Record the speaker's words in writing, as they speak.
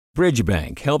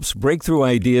Bridgebank helps breakthrough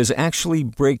ideas actually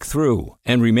break through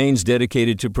and remains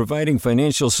dedicated to providing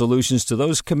financial solutions to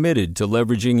those committed to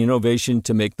leveraging innovation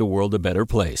to make the world a better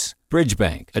place.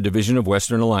 Bridgebank, a division of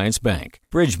Western Alliance Bank.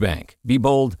 Bridgebank. Be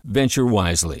bold, venture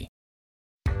wisely.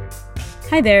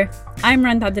 Hi there, I'm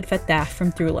Randa Abdel Fattah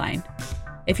from Throughline.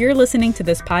 If you're listening to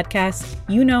this podcast,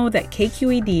 you know that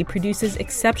KQED produces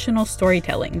exceptional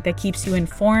storytelling that keeps you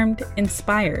informed,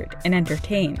 inspired, and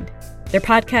entertained. Their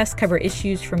podcasts cover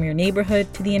issues from your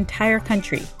neighborhood to the entire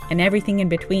country and everything in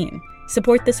between.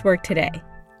 Support this work today.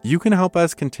 You can help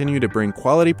us continue to bring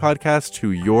quality podcasts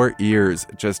to your ears.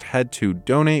 Just head to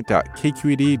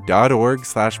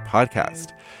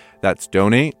donate.kqed.org/podcast. That's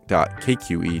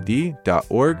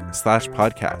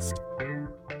donate.kqed.org/podcast.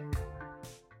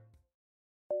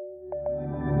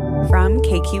 From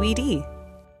KQED.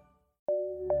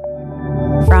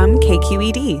 From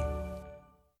KQED.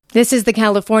 This is the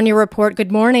California Report.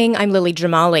 Good morning. I'm Lily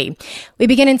Jamali. We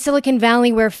begin in Silicon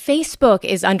Valley, where Facebook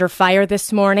is under fire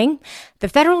this morning. The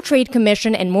Federal Trade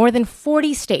Commission and more than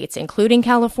 40 states, including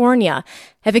California,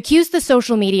 have accused the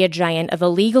social media giant of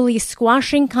illegally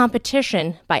squashing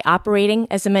competition by operating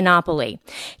as a monopoly.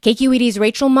 KQED's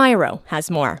Rachel Myrow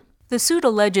has more. The suit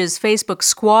alleges Facebook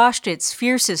squashed its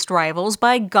fiercest rivals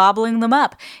by gobbling them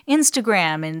up,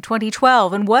 Instagram in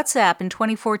 2012 and WhatsApp in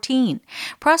 2014.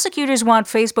 Prosecutors want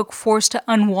Facebook forced to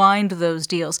unwind those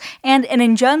deals and an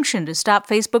injunction to stop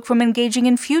Facebook from engaging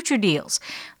in future deals.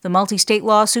 The multi-state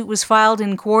lawsuit was filed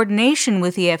in coordination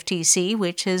with the FTC,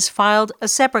 which has filed a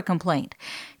separate complaint.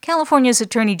 California's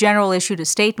Attorney General issued a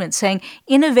statement saying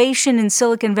innovation in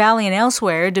Silicon Valley and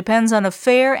elsewhere depends on a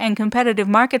fair and competitive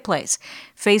marketplace.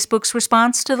 Facebook's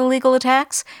response to the legal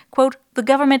attacks? Quote, the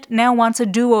government now wants a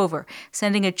do-over,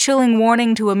 sending a chilling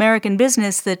warning to American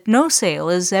business that no sale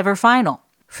is ever final.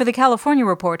 For the California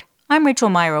Report, I'm Rachel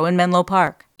Myrow in Menlo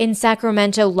Park. In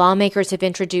Sacramento, lawmakers have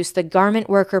introduced the Garment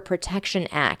Worker Protection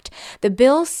Act. The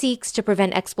bill seeks to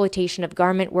prevent exploitation of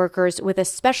garment workers with a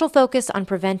special focus on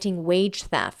preventing wage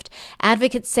theft.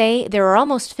 Advocates say there are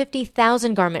almost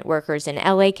 50,000 garment workers in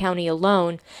LA County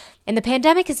alone, and the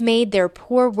pandemic has made their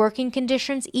poor working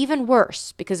conditions even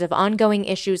worse because of ongoing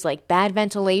issues like bad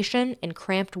ventilation and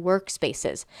cramped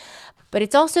workspaces. But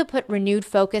it's also put renewed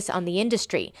focus on the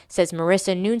industry, says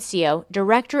Marissa Nuncio,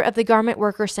 director of the Garment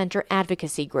Worker Center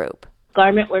Advocacy Group.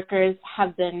 Garment workers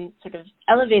have been sort of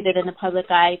elevated in the public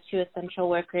eye to essential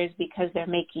workers because they're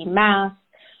making masks,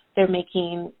 they're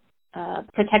making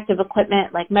protective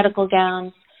equipment like medical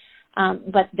gowns,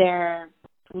 but their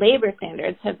labor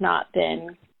standards have not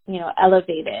been,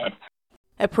 elevated.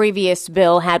 A previous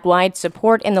bill had wide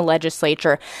support in the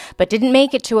legislature, but didn't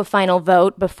make it to a final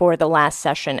vote before the last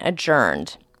session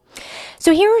adjourned.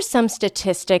 So here are some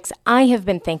statistics I have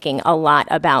been thinking a lot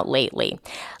about lately.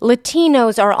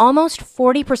 Latinos are almost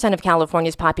 40% of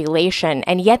California's population,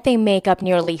 and yet they make up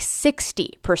nearly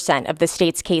 60% of the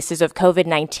state's cases of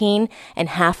COVID-19 and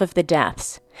half of the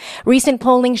deaths. Recent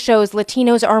polling shows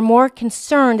Latinos are more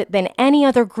concerned than any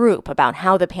other group about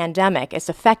how the pandemic is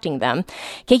affecting them.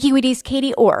 KQED's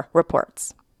Katie Orr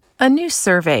reports. A new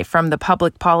survey from the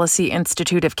Public Policy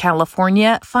Institute of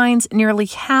California finds nearly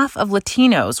half of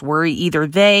Latinos worry either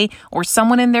they or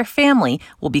someone in their family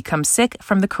will become sick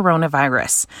from the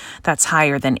coronavirus. That's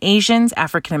higher than Asians,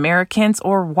 African Americans,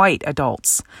 or white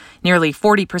adults. Nearly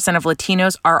 40% of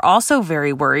Latinos are also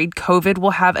very worried COVID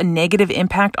will have a negative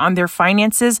impact on their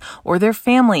finances or their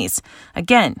families.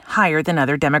 Again, higher than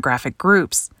other demographic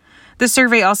groups. The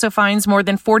survey also finds more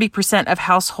than 40% of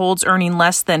households earning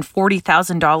less than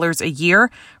 $40,000 a year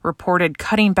reported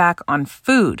cutting back on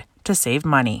food to save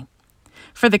money.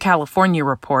 For the California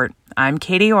Report, I'm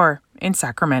Katie Orr in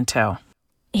Sacramento.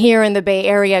 Here in the Bay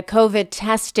Area, COVID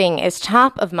testing is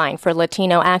top of mind for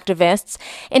Latino activists.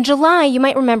 In July, you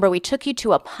might remember we took you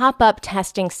to a pop-up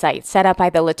testing site set up by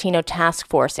the Latino Task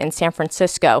Force in San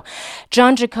Francisco.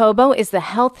 John Jacobo is the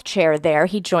health chair there.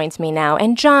 He joins me now.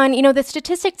 And John, the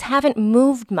statistics haven't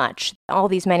moved much all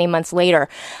these many months later.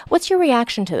 What's your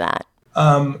reaction to that?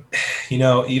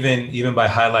 Even by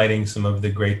highlighting some of the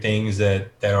great things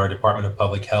that our Department of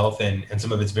Public Health and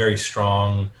some of its very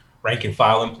strong rank and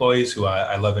file employees who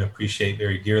I love and appreciate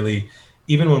very dearly,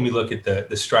 even when we look at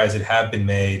the strides that have been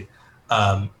made,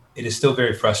 it is still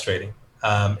very frustrating.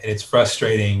 And it's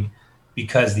frustrating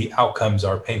because the outcomes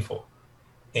are painful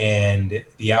and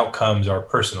the outcomes are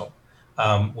personal.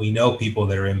 We know people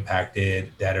that are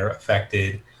impacted, that are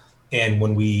affected. And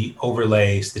when we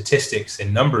overlay statistics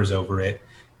and numbers over it,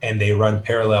 and they run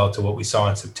parallel to what we saw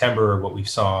in September, what we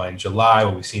saw in July,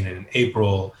 what we've seen in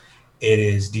April, it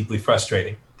is deeply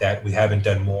frustrating that we haven't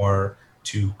done more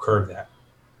to curb that.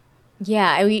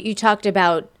 Yeah, you talked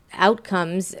about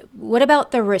outcomes. What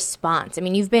about the response? I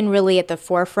mean, you've been really at the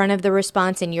forefront of the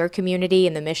response in your community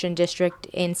in the Mission District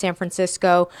in San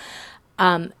Francisco.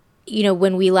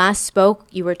 When we last spoke,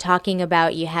 you were talking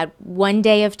about you had 1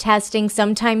 day of testing,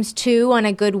 sometimes 2 on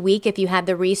a good week if you had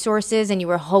the resources, and you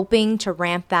were hoping to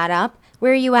ramp that up.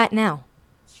 Where are you at now?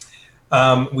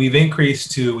 We've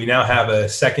increased we now have a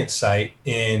second site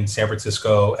in San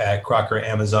Francisco at Crocker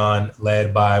Amazon,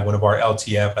 led by one of our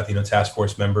LTF, Latino Task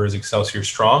Force members, Excelsior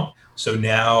Strong. So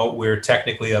now we're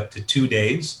technically up to 2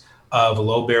 days of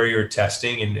low barrier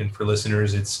testing. And for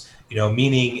listeners, it's,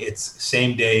 meaning it's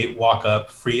same day walk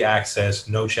up, free access,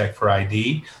 no check for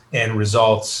ID, and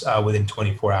results within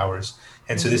 24 hours.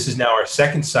 And so this is now our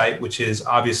second site, which is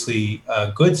obviously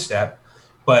a good step,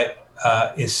 but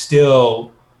is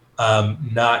still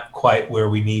not quite where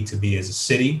we need to be as a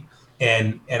city.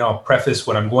 And I'll preface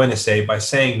what I'm going to say by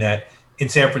saying that in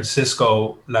San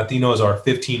Francisco, Latinos are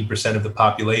 15% of the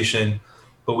population,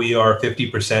 but we are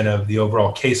 50% of the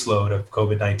overall caseload of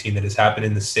COVID-19 that has happened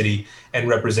in the city and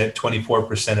represent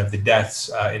 24% of the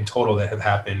deaths in total that have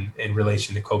happened in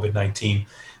relation to COVID-19.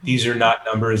 These are not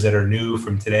numbers that are new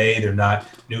from today. They're not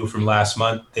new from last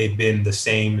month. They've been the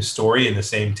same story and the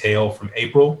same tale from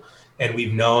April. And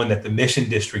we've known that the Mission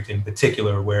District in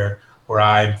particular, where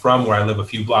I'm from, where I live a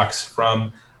few blocks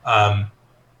from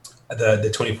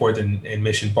the 24th and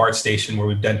Mission BART station, where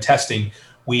we've done testing,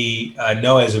 we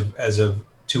know as of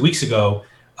 2 weeks ago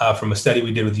from a study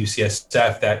we did with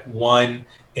UCSF that 1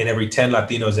 in every 10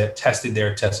 Latinos that tested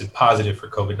there tested positive for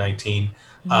COVID-19.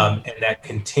 And that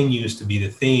continues to be the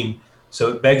theme. So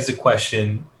it begs the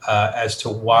question as to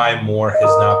why more has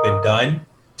not been done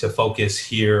to focus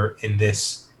here in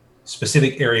this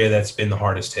specific area that's been the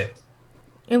hardest hit.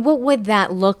 And what would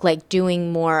that look like,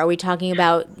 doing more? Are we talking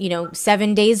about,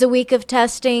 7 days a week of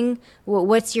testing?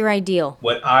 What's your ideal?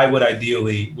 What I would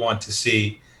ideally want to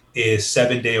see is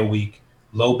 7 day a week,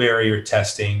 low barrier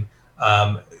testing,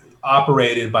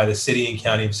 operated by the city and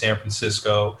county of San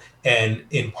Francisco and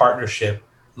in partnership,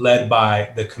 led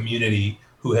by the community,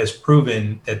 who has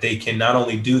proven that they can not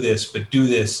only do this, but do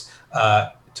this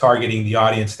targeting the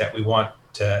audience that we want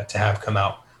to have come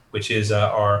out, which is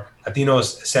our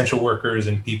Latinos, essential workers,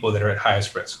 and people that are at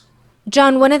highest risk.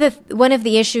 John, one of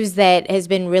the issues that has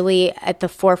been really at the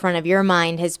forefront of your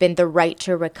mind has been the right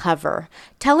to recover.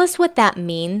 Tell us what that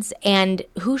means and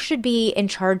who should be in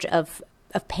charge of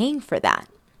paying for that.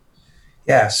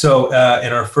 Yeah, so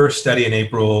in our first study in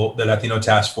April, the Latino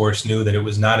Task Force knew that it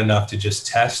was not enough to just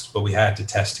test, but we had to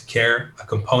test to care. A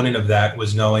component of that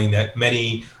was knowing that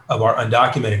many of our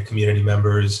undocumented community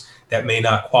members that may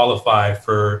not qualify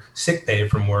for sick pay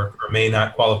from work or may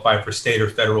not qualify for state or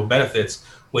federal benefits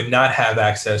would not have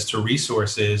access to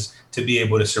resources to be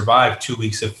able to survive 2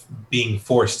 weeks of being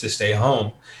forced to stay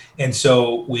home. And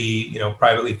so we,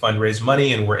 privately fundraised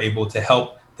money and were able to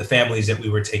help the families that we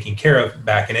were taking care of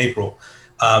back in April.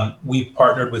 We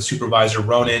partnered with Supervisor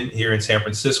Ronan here in San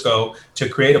Francisco to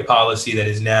create a policy that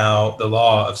is now the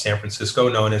law of San Francisco,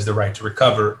 known as the right to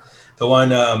recover. The one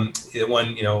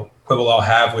quibble I'll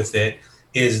have with it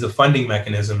is the funding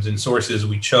mechanisms and sources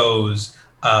we chose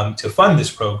to fund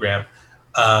this program.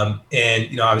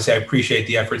 And obviously I appreciate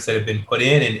the efforts that have been put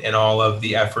in and all of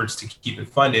the efforts to keep it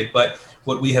funded. But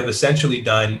what we have essentially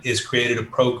done is created a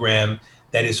program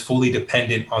that is fully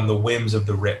dependent on the whims of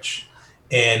the rich.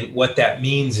 And what that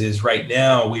means is right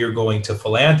now we are going to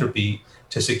philanthropy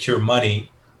to secure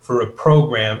money for a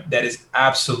program that is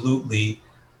absolutely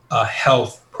a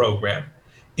health program.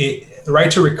 The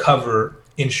right to recover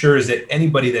ensures that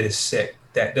anybody that is sick,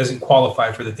 that doesn't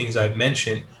qualify for the things I've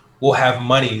mentioned, will have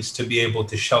monies to be able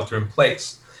to shelter in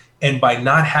place. And by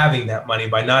not having that money,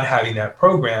 by not having that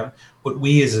program, what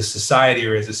we as a society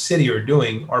or as a city are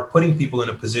doing are putting people in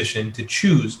a position to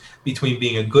choose between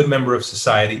being a good member of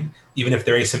society, even if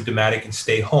they're asymptomatic and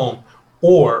stay home,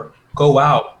 or go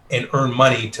out and earn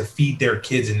money to feed their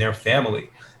kids and their family.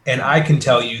 And I can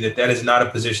tell you that that is not a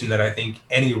position that I think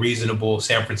any reasonable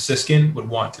San Franciscan would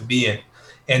want to be in.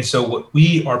 And so what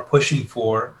we are pushing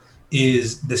for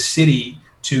is the city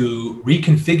to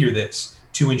reconfigure this,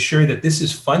 to ensure that this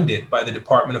is funded by the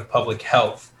Department of Public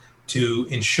Health, to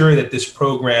ensure that this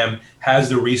program has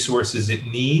the resources it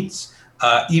needs,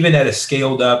 even at a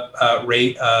scaled up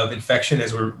rate of infection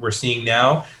as we're seeing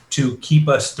now, to keep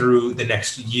us through the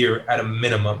next year at a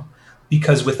minimum.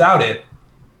 Because without it,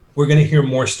 we're going to hear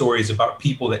more stories about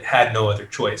people that had no other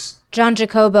choice. John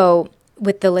Jacobo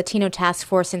with the Latino Task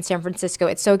Force in San Francisco,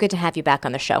 it's so good to have you back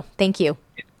on the show. Thank you.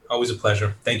 Always a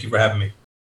pleasure. Thank you for having me.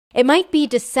 It might be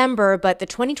December, but the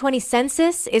 2020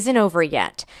 census isn't over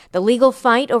yet. The legal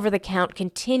fight over the count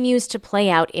continues to play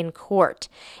out in court.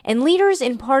 And leaders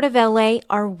in part of LA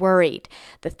are worried.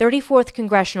 The 34th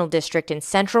Congressional District in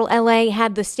central LA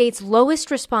had the state's lowest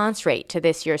response rate to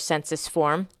this year's census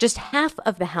form. Just half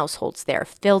of the households there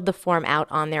filled the form out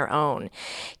on their own.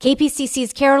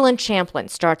 KPCC's Carolyn Champlin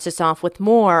starts us off with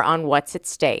more on what's at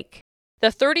stake. The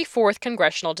 34th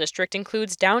Congressional District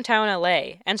includes downtown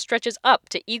LA and stretches up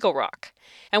to Eagle Rock.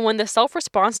 And when the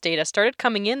self-response data started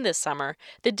coming in this summer,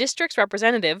 the district's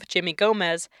representative, Jimmy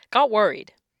Gomez, got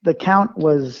worried. The count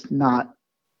was not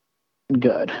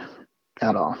good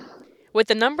at all. With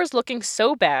the numbers looking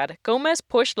so bad, Gomez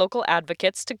pushed local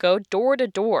advocates to go door to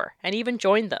door and even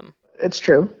joined them. It's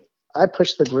true. I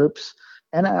pushed the groups,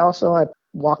 and I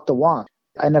walked the walk.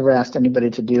 I never asked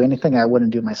anybody to do anything I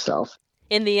wouldn't do myself.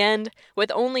 In the end, with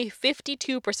only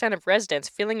 52% of residents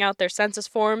filling out their census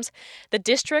forms, the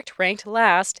district ranked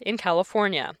last in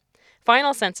California.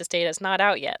 Final census data is not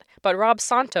out yet, but Rob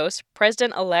Santos,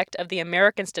 president-elect of the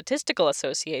American Statistical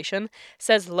Association,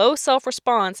 says low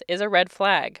self-response is a red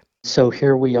flag. So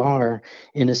here we are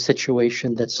in a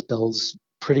situation that spells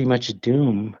pretty much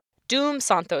doom. Doom,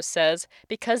 Santos says,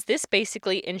 because this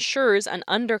basically ensures an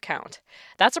undercount.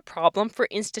 That's a problem for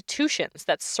institutions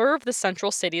that serve the central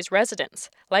city's residents,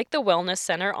 like the Wellness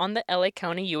Center on the LA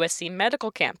County USC Medical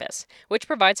Campus, which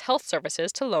provides health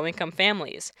services to low-income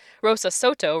families. Rosa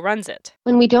Soto runs it.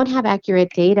 When we don't have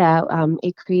accurate data,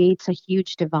 it creates a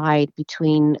huge divide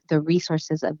between the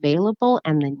resources available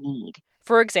and the need.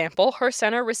 For example, her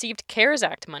center received CARES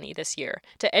Act money this year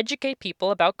to educate people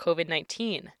about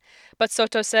COVID-19. But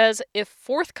Soto says if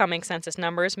forthcoming census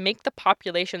numbers make the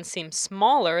population seem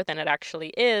smaller than it actually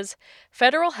is,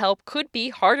 federal help could be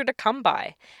harder to come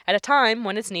by at a time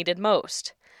when it's needed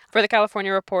most. For the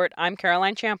California Report, I'm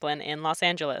Caroline Champlin in Los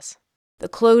Angeles. The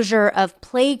closure of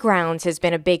playgrounds has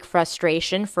been a big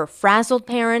frustration for frazzled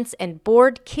parents and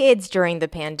bored kids during the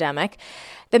pandemic.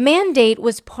 The mandate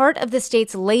was part of the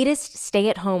state's latest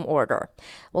stay-at-home order.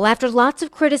 Well, after lots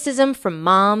of criticism from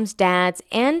moms, dads,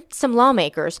 and some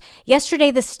lawmakers,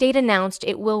 yesterday the state announced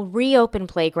it will reopen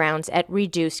playgrounds at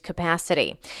reduced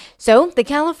capacity. So, the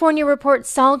California Report's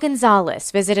Saul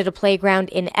Gonzalez visited a playground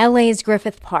in LA's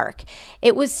Griffith Park.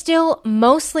 It was still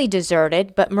mostly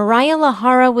deserted, but Mariah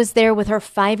Lahara was there with her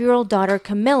 5-year-old daughter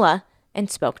Camilla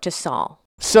and spoke to Saul.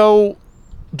 So,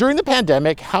 during the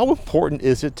pandemic, how important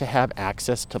is it to have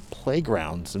access to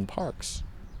playgrounds and parks?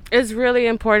 It's really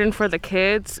important for the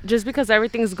kids. Just because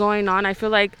everything's going on, I feel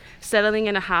like settling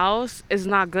in a house is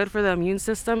not good for the immune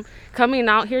system. Coming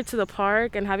out here to the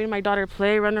park and having my daughter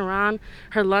play, run around,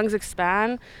 her lungs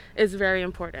expand is very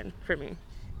important for me.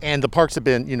 And the parks have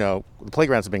been, the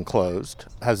playgrounds have been closed.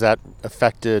 Has that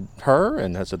affected her,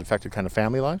 and has it affected kind of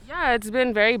family life? Yeah, it's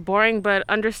been very boring, but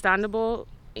understandable.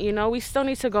 We still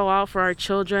need to go out for our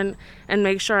children and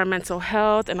make sure our mental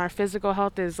health and our physical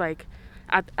health is like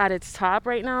at its top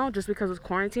right now, just because of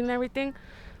quarantine and everything.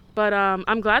 But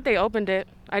I'm glad they opened it.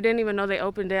 I didn't even know they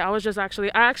opened it.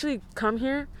 I actually come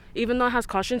here, even though it has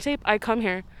caution tape. I come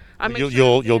here.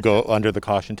 You'll go under the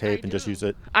caution tape and just use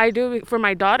it? I do for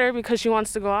my daughter because she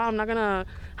wants to go out. I'm not gonna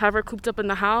have her cooped up in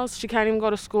the house. She can't even go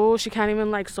to school. She can't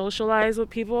even socialize with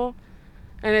people.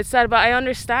 And it's sad, but I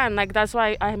understand. That's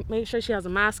why I make sure she has a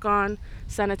mask on,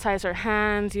 sanitize her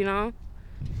hands,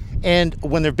 And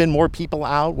when there have been more people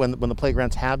out, when the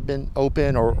playgrounds have been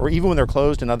open, or even when they're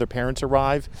closed and other parents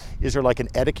arrive, is there an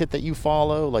etiquette that you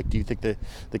follow? Do you think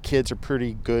the kids are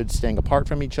pretty good staying apart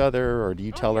from each other, or do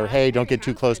you tell her, hey, don't get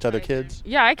too close to other kids?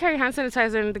 Yeah, I carry hand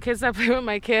sanitizer, and the kids that play with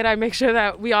my kid, I make sure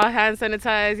that we all hand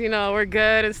sanitize, we're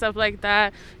good and stuff like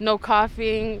that. No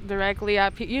coughing directly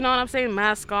at people, you know what I'm saying?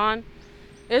 Mask on.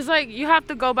 It's you have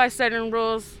to go by certain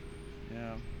rules.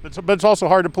 Yeah, but it's also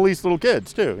hard to police little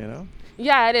kids too,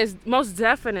 Yeah, it is. Most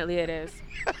definitely it is.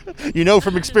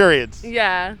 From experience.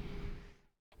 Yeah.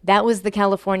 That was the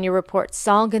California Report's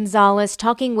Saul Gonzalez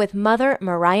talking with mother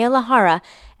Mariah Lahara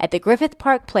at the Griffith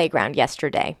Park Playground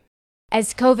yesterday.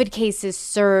 As COVID cases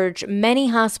surge, many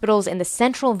hospitals in the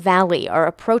Central Valley are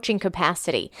approaching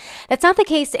capacity. That's not the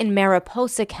case in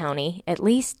Mariposa County, at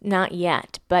least not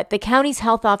yet. But the county's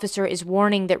health officer is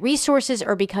warning that resources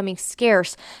are becoming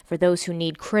scarce for those who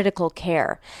need critical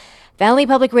care. Valley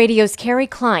Public Radio's Carrie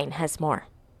Klein has more.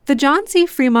 The John C.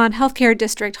 Fremont Healthcare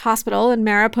District Hospital in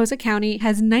Mariposa County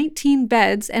has 19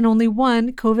 beds and only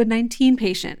one COVID-19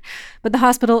 patient. But the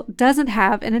hospital doesn't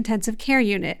have an intensive care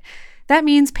unit. That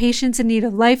means patients in need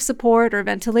of life support or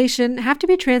ventilation have to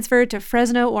be transferred to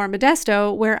Fresno or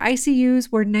Modesto, where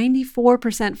ICUs were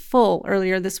 94% full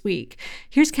earlier this week.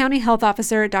 Here's County Health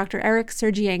Officer Dr. Eric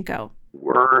Sergienko.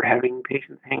 we're having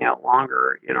patients hang out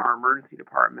longer in our emergency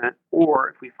department, or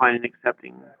if we find an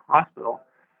accepting hospital,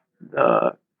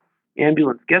 the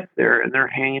ambulance gets there and they're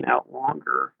hanging out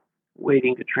longer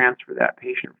waiting to transfer that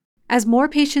patient. As more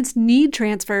patients need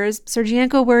transfers,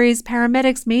 Sergienko worries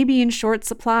paramedics may be in short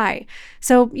supply.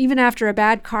 So even after a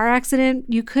bad car accident,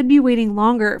 you could be waiting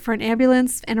longer for an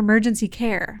ambulance and emergency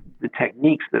care. The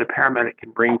techniques that a paramedic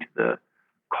can bring to the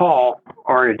call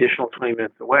are an additional 20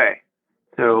 minutes away.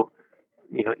 So,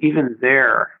 even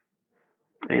there,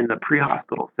 in the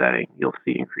pre-hospital setting, you'll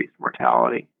see increased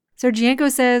mortality.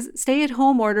 Sergienko says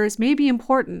stay-at-home orders may be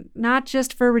important, not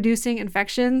just for reducing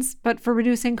infections, but for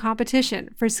reducing competition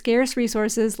for scarce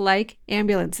resources like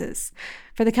ambulances.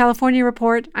 For the California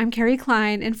Report, I'm Carrie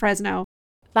Klein in Fresno.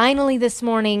 Finally this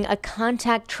morning, a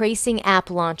contact tracing app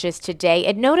launches today.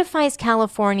 It notifies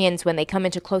Californians when they come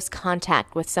into close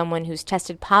contact with someone who's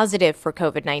tested positive for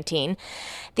COVID-19.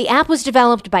 The app was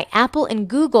developed by Apple and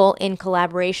Google in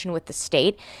collaboration with the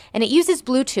state, and it uses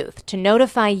Bluetooth to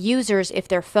notify users if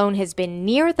their phone has been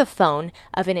near the phone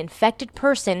of an infected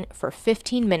person for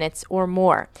 15 minutes or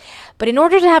more. But in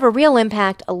order to have a real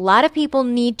impact, a lot of people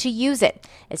need to use it,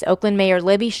 as Oakland Mayor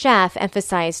Libby Schaaf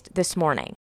emphasized this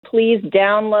morning. Please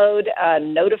download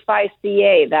Notify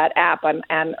CA, that app.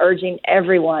 I'm urging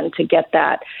everyone to get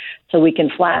that so we can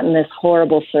flatten this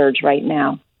horrible surge right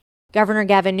now. Governor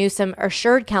Gavin Newsom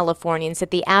assured Californians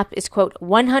that the app is, quote,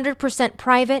 100%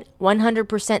 private,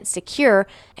 100% secure,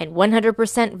 and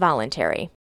 100% voluntary.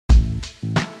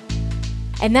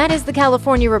 And that is the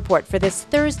California Report for this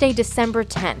Thursday, December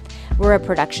 10th. We're a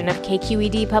production of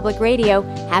KQED Public Radio.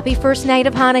 Happy first night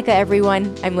of Hanukkah,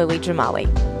 everyone. I'm Lily Jamali.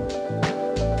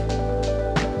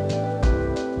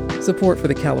 Support for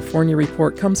the California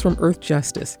Report comes from Earth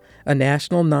Justice, a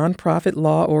national nonprofit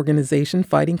law organization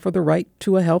fighting for the right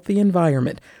to a healthy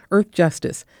environment. Earth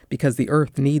Justice, because the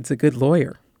earth needs a good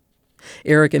lawyer.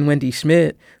 Eric and Wendy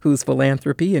Schmidt, whose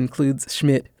philanthropy includes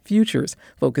Schmidt Futures,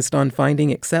 focused on finding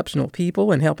exceptional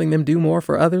people and helping them do more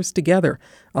for others together,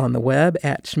 on the web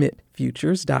at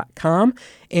schmidtfutures.com.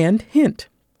 And Hint,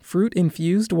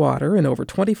 fruit-infused water in over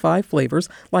 25 flavors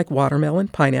like watermelon,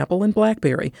 pineapple, and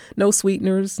blackberry. No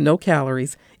sweeteners, no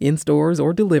calories, in stores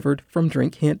or delivered from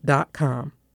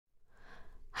drinkhint.com.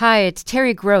 Hi, it's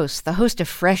Terry Gross, the host of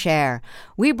Fresh Air.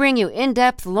 We bring you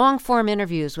in-depth, long-form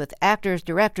interviews with actors,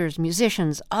 directors,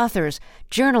 musicians, authors,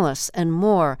 journalists, and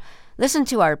more. Listen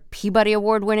to our Peabody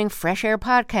Award-winning Fresh Air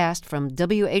podcast from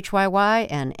WHYY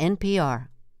and NPR.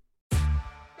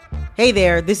 Hey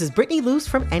there, this is Brittany Luce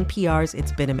from NPR's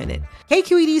It's Been a Minute.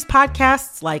 KQED's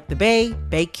podcasts like The Bay,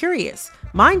 Bay Curious,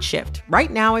 Mind Shift, Right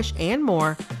Nowish, and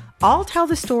more all tell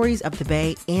the stories of the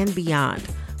Bay and beyond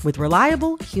with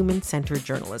reliable, human-centered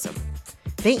journalism.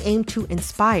 They aim to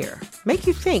inspire, make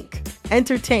you think,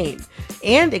 entertain,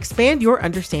 and expand your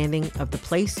understanding of the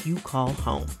place you call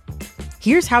home.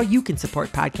 Here's how you can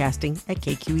support podcasting at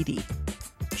KQED.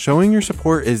 Showing your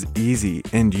support is easy,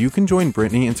 and you can join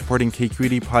Brittany in supporting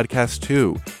KQED Podcast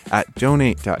too at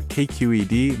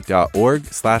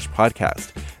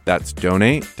donate.kqed.org/podcast. That's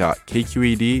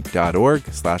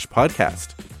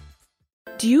donate.kqed.org/podcast.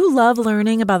 Do you love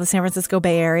learning about the San Francisco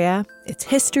Bay Area? Its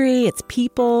history, its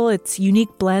people, its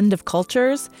unique blend of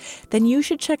cultures? Then you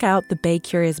should check out the Bay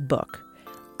Curious book.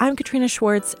 I'm Katrina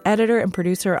Schwartz, editor and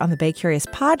producer on the Bay Curious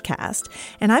podcast,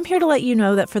 and I'm here to let you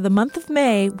know that for the month of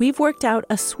May, we've worked out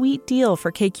a sweet deal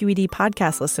for KQED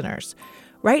podcast listeners.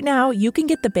 Right now, you can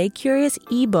get the Bay Curious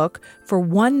ebook for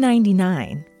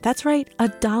 $1.99. That's right,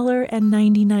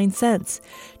 $1.99.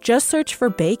 Just search for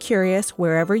Bay Curious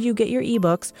wherever you get your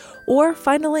ebooks, or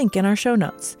find a link in our show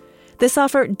notes. This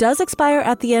offer does expire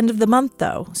at the end of the month,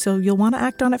 though, so you'll want to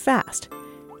act on it fast.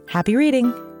 Happy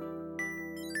reading!